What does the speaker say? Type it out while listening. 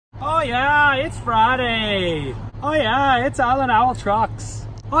Oh yeah, it's Friday. Oh yeah, it's Island Owl Trucks.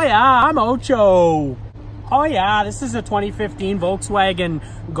 Oh yeah, I'm Ocho. Oh yeah, this is a 2015 Volkswagen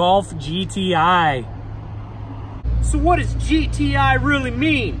Golf GTI. So what does GTI really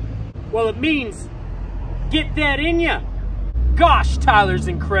mean? Well, it means get that in ya. Gosh, Tyler's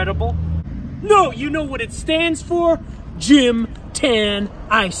incredible. No, you know what it stands for? Jim Tan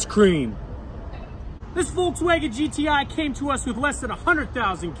Ice Cream. This Volkswagen GTI came to us with less than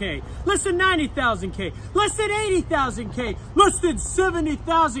 100,000 K, less than 90,000 K, less than 80,000 K, less than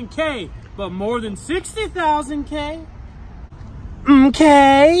 70,000 K, but more than 60,000 K.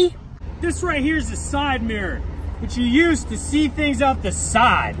 Okay. This right here is the side mirror, which you use to see things out the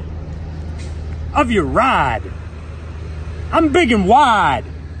side of your ride. I'm big and wide.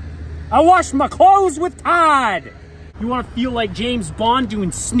 I wash my clothes with Tide. You want to feel like James Bond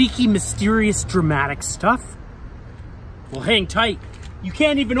doing sneaky, mysterious, dramatic stuff? Well, hang tight. You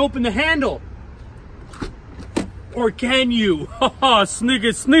can't even open the handle. Or can you? Haha,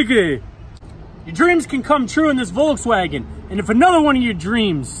 sneaky, sneaky. Your dreams can come true in this Volkswagen. And if another one of your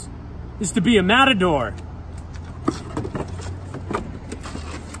dreams is to be a matador,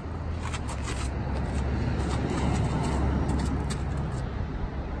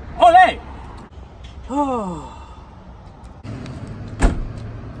 ole! Oh.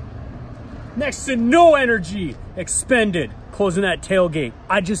 Next to no energy expended closing that tailgate.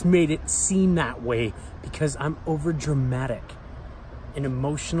 I just made it seem that way because I'm over dramatic and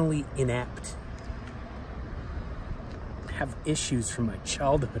emotionally inept. I have issues from my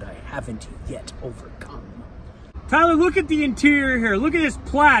childhood I haven't yet overcome. Tyler, look at the interior here. Look at this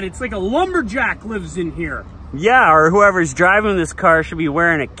Plaid. It's like a lumberjack lives in here. Yeah, or whoever's driving this car should be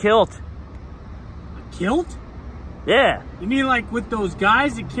wearing a kilt. A kilt? Yeah. You mean like with those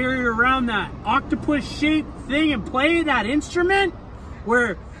guys that carry around that octopus-shaped thing and play that instrument?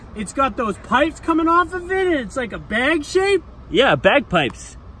 Where it's got those pipes coming off of it and it's like a bag shape? Yeah,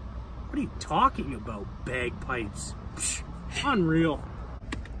 bagpipes. What are you talking about, bagpipes? Psh, unreal.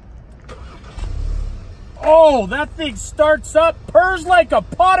 Oh, that thing starts up, purrs like a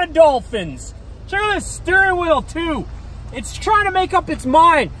pot of dolphins. Check out this steering wheel too. It's trying to make up its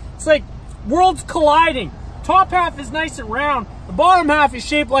mind. It's like worlds colliding. Top half is nice and round. The bottom half is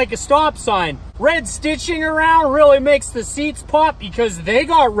shaped like a stop sign. Red stitching around really makes the seats pop because they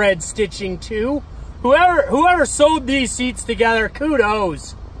got red stitching too. Whoever sewed these seats together,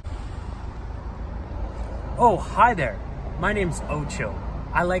 kudos. Oh, hi there. My name's Ocho.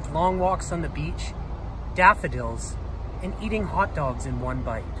 I like long walks on the beach, daffodils, and eating hot dogs in one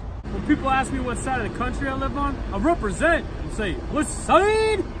bite. When people ask me what side of the country I live on, I represent and say, west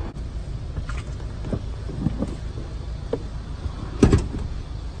side?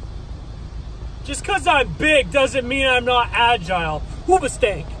 Just because I'm big doesn't mean I'm not agile.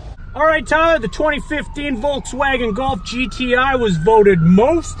 Hoobastank. All right, Tyler, the 2015 Volkswagen Golf GTI was voted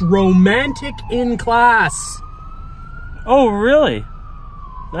most romantic in class. Oh, really?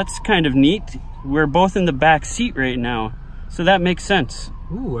 That's kind of neat. We're both in the back seat right now, so that makes sense.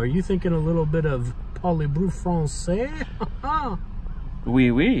 Ooh, are you thinking a little bit of parlez-vous français? Oui,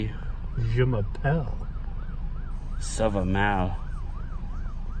 oui. Je m'appelle. Ça va mal.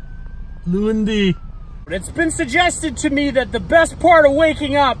 Lundi. It's been suggested to me that the best part of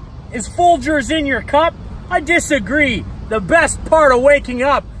waking up is Folgers in your cup. I disagree. The best part of waking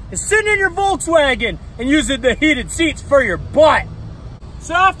up is sitting in your Volkswagen and using the heated seats for your butt.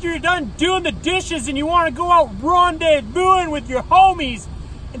 So after you're done doing the dishes and you want to go out rendezvousing with your homies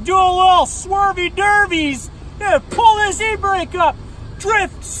and do a little swervy derbies, yeah, pull this e-brake up.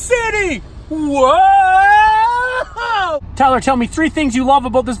 Drift City. Whoa! Tyler, tell me 3 things you love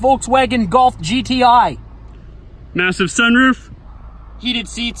about this Volkswagen Golf GTI. Massive sunroof. Heated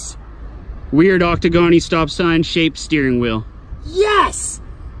seats. Weird octagon-y stop sign shaped steering wheel. Yes!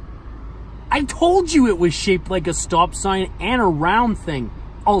 I told you it was shaped like a stop sign and a round thing,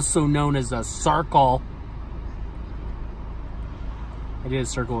 also known as a circle. I did a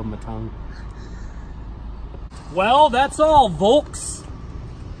circle with my tongue. Well, that's all, Volks.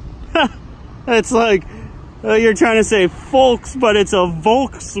 It's like you're trying to say folks, but it's a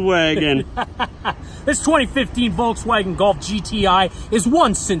Volkswagen. This 2015 Volkswagen Golf GTI is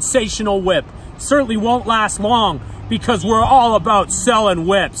one sensational whip. Certainly won't last long because we're all about selling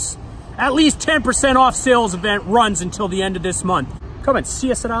whips. At least 10% off sales event runs until the end of this month. Come and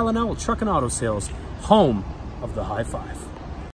see us at Island Owl Truck and Auto Sales, home of the high five.